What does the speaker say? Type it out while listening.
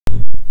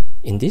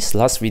In this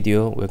last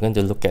video, we're going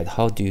to look at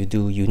how do you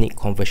do unit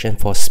conversion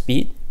for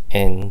speed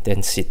and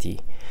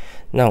density.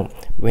 Now,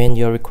 when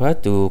you're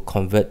required to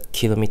convert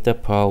kilometer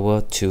per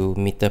hour to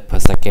meter per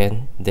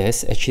second,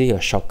 there's actually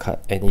a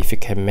shortcut, and if you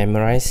can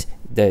memorize,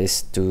 that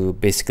is to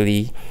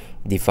basically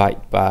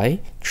divide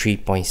by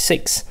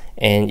 3.6.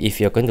 And if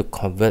you're going to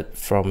convert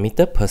from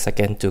meter per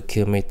second to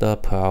kilometer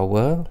per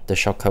hour, the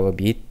shortcut will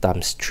be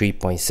times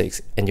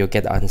 3.6, and you'll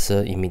get the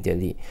answer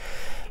immediately.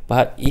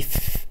 But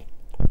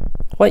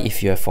what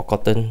if you have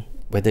forgotten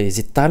whether is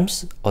it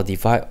times or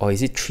divide, or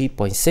is it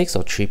 3.6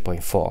 or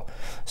 3.4?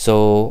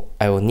 So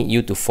I will need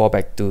you to fall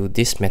back to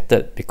this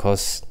method,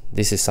 because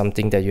this is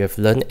something that you have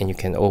learned and you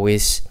can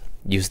always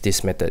use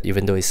this method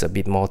even though it's a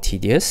bit more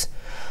tedious.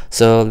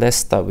 So let's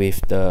start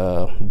with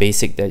the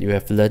basic that you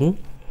have learned.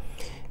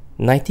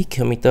 90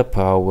 km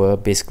per hour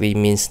basically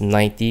means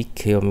 90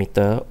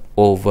 km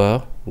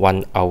over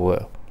 1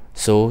 hour.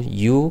 So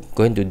you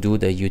going to do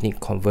the unit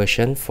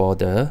conversion for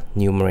the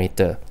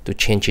numerator to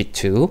change it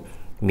to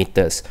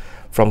meters.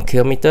 From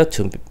kilometer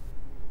to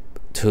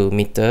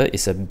meter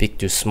is a big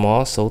to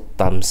small, so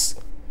times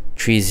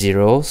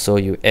 30, so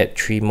you add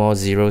 3 more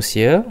zeros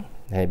here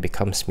and it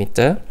becomes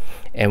meter.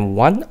 And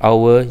 1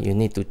 hour you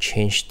need to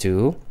change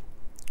to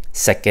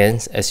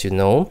seconds, as you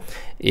know,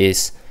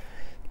 is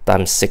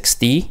times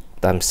 60,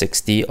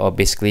 or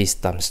basically is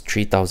times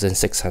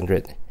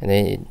 3600, and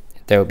then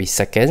that will be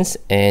seconds,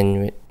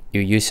 and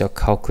you use your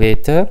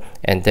calculator,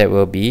 and that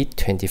will be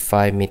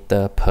 25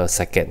 meter per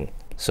second.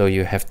 So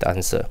you have the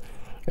answer.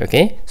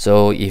 Okay,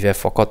 so if you have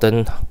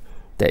forgotten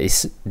that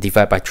is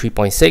divide by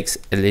 3.6,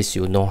 at least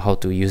you know how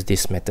to use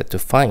this method to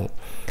find.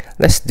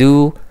 Let's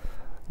do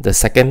the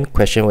second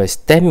question, where it's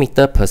 10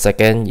 meter per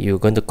second. You're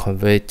going to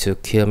convert it to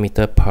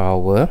kilometer per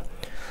hour.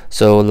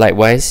 So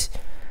likewise,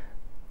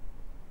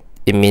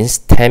 it means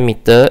 10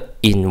 meter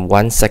in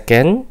 1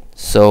 second.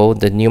 So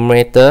the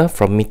numerator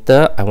from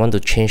meter, I want to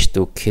change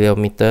to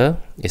kilometer.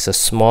 It's a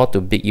small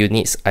to big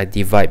units. I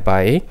divide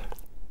by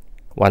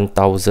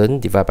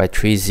 1000, divide by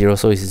 30,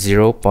 so it's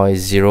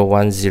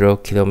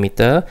 0.010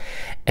 kilometer.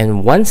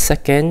 And 1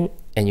 second,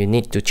 and you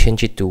need to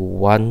change it to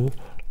 1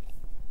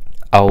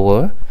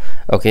 hour.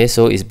 Okay,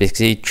 so it's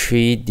basically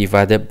 1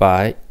 divided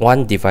by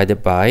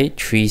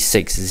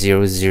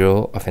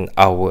 3600 of an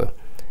hour.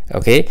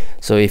 Okay,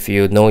 so if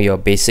you know your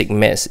basic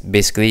maths,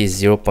 basically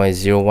is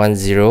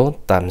 0.010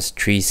 times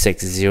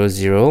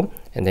 3600,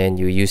 and then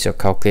you use your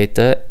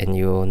calculator, and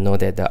you know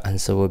that the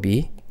answer will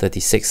be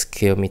 36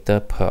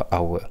 km per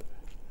hour.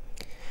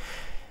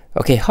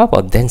 Okay, how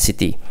about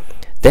density?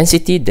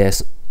 Density,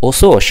 there's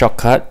also a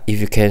shortcut. If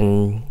you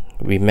can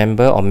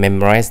remember or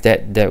memorize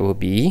that, that will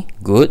be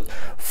good.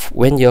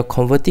 When you're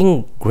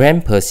converting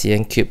gram per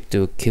cm cube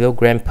to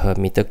kilogram per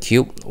meter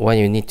cube, what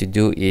you need to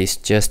do is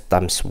just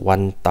times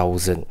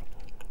 1000.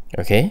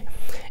 Okay,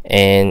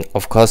 and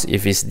of course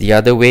if it's the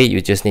other way,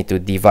 you just need to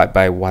divide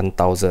by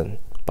 1000.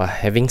 But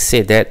having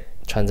said that,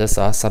 chances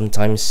are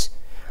sometimes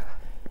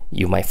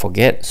you might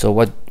forget. So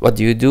what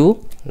do you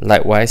do?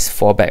 Likewise,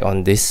 fall back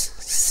on this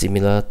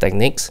similar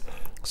techniques.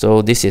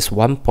 So this is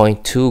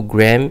 1.2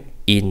 gram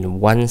in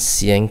 1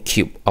 cm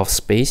cube of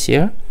space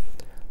here.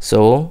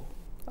 So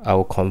I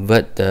will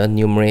convert the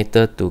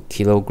numerator to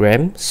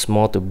kilogram,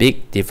 small to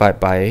big, divide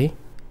by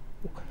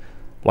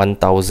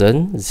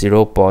 1000,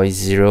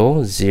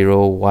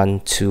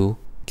 0.0012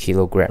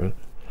 kilogram.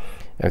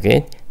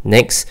 Okay,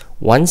 next,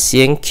 1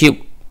 cm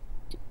cube,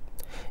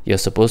 you're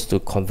supposed to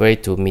convert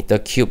it to meter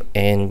cube,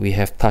 and we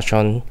have touched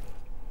on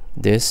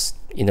this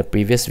in a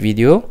previous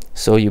video.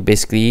 So you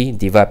basically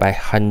divide by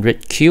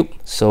 100 cube,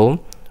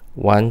 so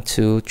 1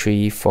 2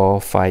 3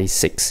 4 5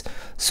 6.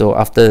 So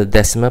after the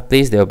decimal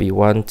place, there will be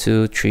 1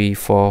 2 3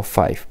 4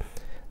 5,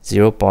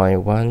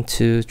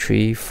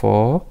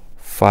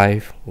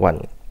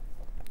 0.1234551.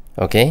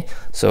 Okay,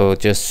 so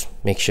just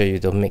make sure you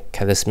don't make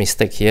careless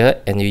mistake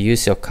here, and you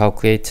use your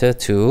calculator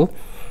to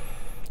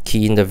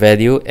key in the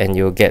value, and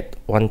you'll get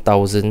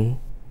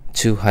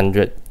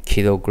 1200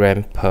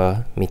 kilogram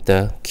per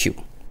meter cube.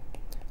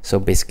 So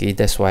basically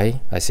that's why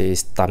I say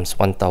it's times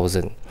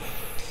 1000.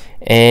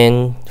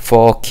 And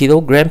for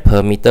kilogram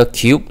per meter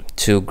cube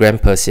to gram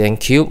per cm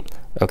cube,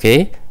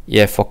 okay,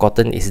 you have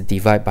forgotten is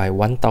divide by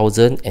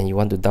 1000, and you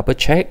want to double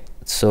check,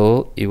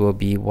 so it will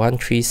be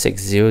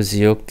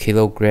 13600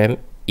 kilogram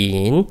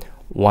in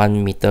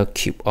 1 meter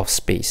cube of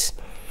space.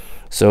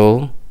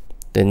 So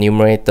the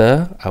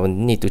numerator, I will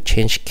need to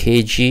change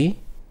kg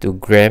to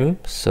gram,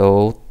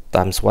 so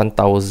times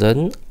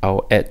 1000,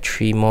 I'll add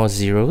 3 more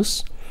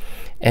zeros.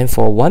 And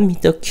for 1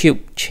 meter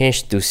cube,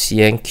 change to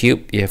cm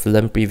cube, you have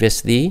learned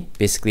previously,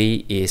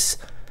 basically is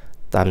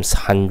times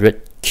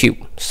 100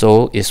 cube.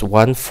 So it's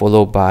 1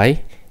 followed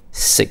by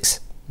 6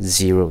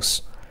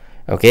 zeros.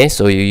 Okay,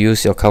 so you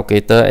use your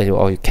calculator,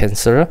 or you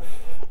cancel.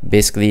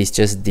 Basically it's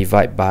just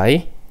divide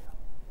by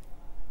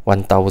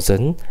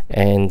 1000,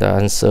 and the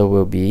answer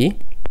will be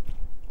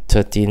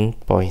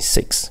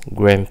 13.6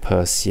 gram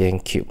per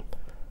cm cube.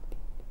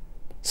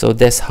 So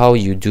that's how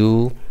you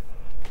do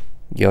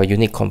your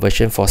unit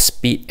conversion for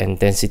speed and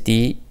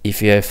density.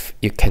 If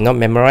you cannot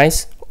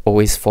memorize,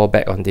 always fall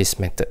back on this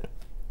method.